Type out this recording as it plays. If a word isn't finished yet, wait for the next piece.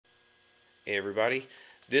Hey everybody,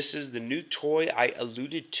 this is the new toy I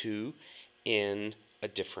alluded to in a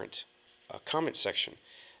different comment section.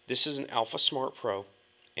 This is an AlphaSmart Pro,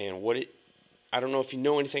 and I don't know if you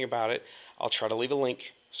know anything about it. I'll try to leave a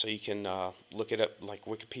link so you can look it up like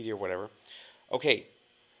Wikipedia or whatever. Okay,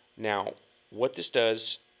 now what this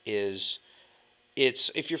does is,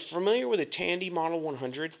 if you're familiar with a Tandy Model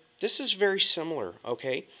 100, this is very similar,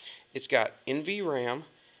 okay? It's got NVRAM,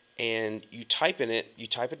 and you type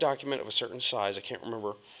a document of a certain size, I can't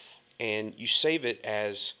remember, and you save it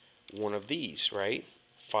as one of these, right?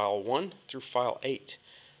 File 1 through file 8.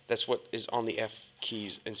 That's what is on the F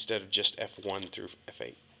keys instead of just F1 through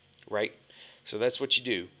F8, right? So that's what you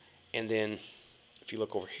do. And then if you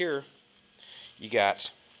look over here, you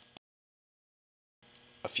got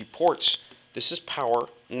a few ports. This is power,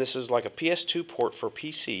 and this is like a PS2 port for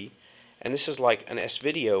PC, and this is like an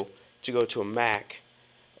S-Video to go to a Mac,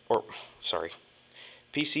 or sorry,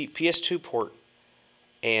 PS2 port,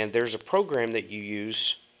 and there's a program that you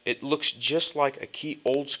use. It looks just like a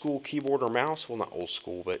old school keyboard or mouse. Well, not old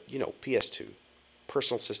school, but you know, PS2,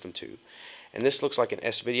 Personal System 2. And this looks like an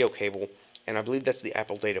S-Video cable, and I believe that's the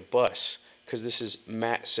Apple Data Bus, because this is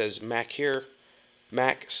says Mac here,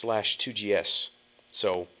 Mac/2GS.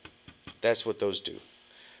 So that's what those do.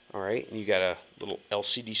 All right, and you got a little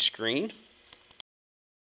LCD screen,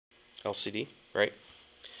 LCD, right?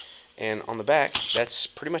 And on the back, that's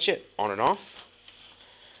pretty much it. On and off.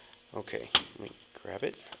 Okay, let me grab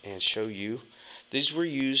it and show you. These were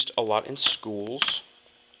used a lot in schools.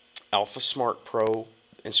 AlphaSmart Pro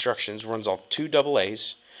instructions runs off 2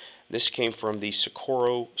 AA's. This came from the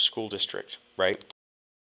Socorro School District, right?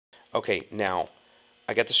 Okay, now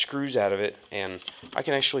I got the screws out of it, and I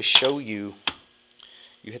can actually show you.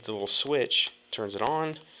 You hit the little switch, turns it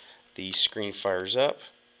on, the screen fires up,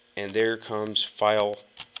 and there comes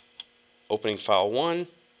opening file 1.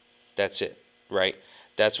 That's it, right?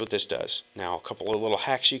 That's what this does. Now, a couple of little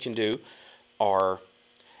hacks you can do are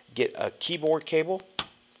get a keyboard cable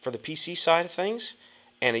for the PC side of things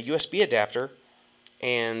and a USB adapter.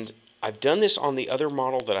 And I've done this on the other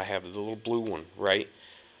model that I have, the little blue one, right?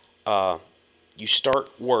 You start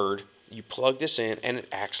Word, you plug this in, and it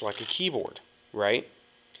acts like a keyboard, right?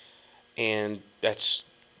 And that's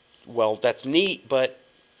neat, but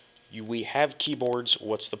we have keyboards.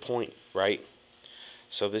 What's the point, right?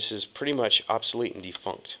 So this is pretty much obsolete and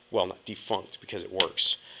defunct. Well, not defunct because it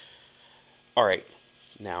works. All right,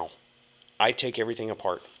 now I take everything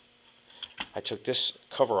apart. I took this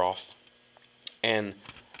cover off, and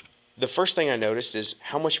the first thing I noticed is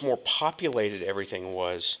how much more populated everything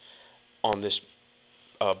was on this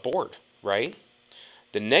board, right?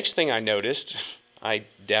 The next thing I noticed, I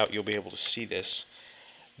doubt you'll be able to see this.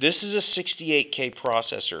 This is a 68K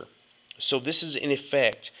processor. So this is in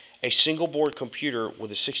effect a single board computer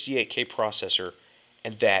with a 68K processor,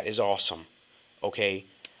 and that is awesome. Okay,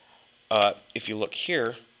 if you look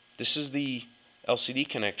here, this is the LCD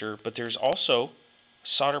connector, but there's also a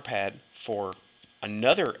solder pad for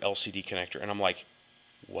another LCD connector, and I'm like,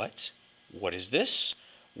 what? What is this?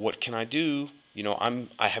 What can I do? You know,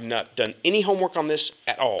 I have not done any homework on this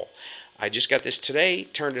at all. I just got this today,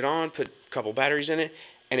 turned it on, put a couple batteries in it,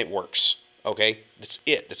 and it works. Okay, that's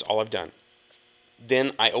it. That's all I've done.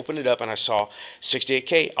 Then I opened it up and I saw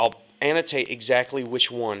 68K. I'll annotate exactly which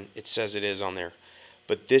one it says it is on there.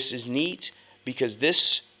 But this is neat because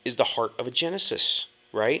this is the heart of a Genesis,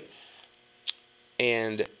 right?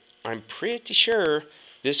 And I'm pretty sure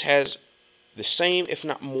this has the same, if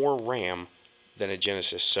not more, RAM than a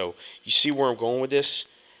Genesis. So you see where I'm going with this?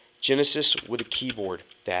 Genesis with a keyboard.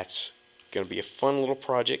 That's going to be a fun little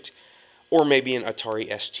project. Or maybe an Atari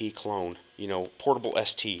ST clone, you know, portable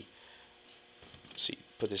ST. See,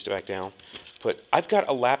 put this back down. I've got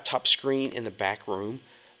a laptop screen in the back room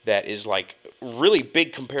that is like really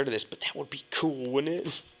big compared to this, but that would be cool, wouldn't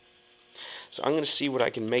it? So I'm going to see what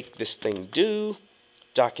I can make this thing do,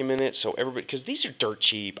 document it so everybody, because these are dirt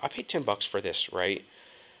cheap. I paid $10 for this, right?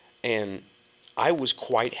 And I was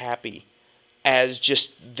quite happy as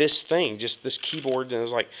just this thing, just this keyboard, and I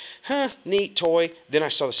was like, huh, neat toy. Then I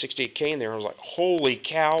saw the 68K in there, and I was like, holy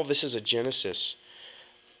cow, this is a Genesis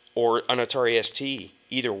or an Atari ST,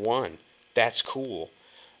 either one. That's cool.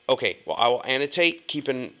 Okay, well, I will annotate, keep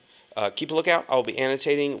a lookout. I'll be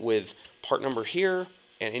annotating with part number here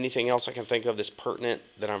and anything else I can think of that's pertinent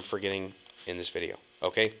that I'm forgetting in this video,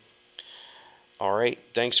 okay? All right,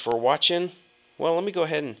 thanks for watching. Well, let me go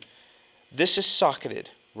ahead and, this is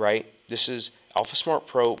socketed, right? This is AlphaSmart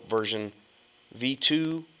Pro version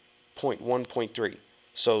V2.1.3.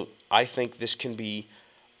 So I think this can be,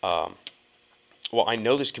 well, I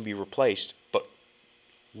know this can be replaced, but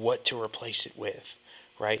what to replace it with,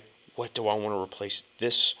 right? What what do I want to replace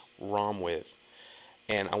this ROM with?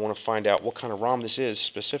 And I want to find out what kind of ROM this is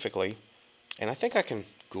specifically. And I think I can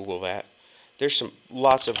Google that. There's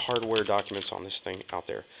lots of hardware documents on this thing out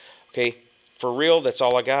there. Okay, for real, that's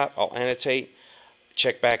all I got. I'll annotate.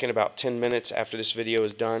 Check back in about 10 minutes after this video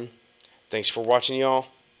is done. Thanks for watching, y'all.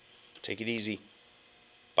 Take it easy.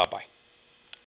 Bye-bye.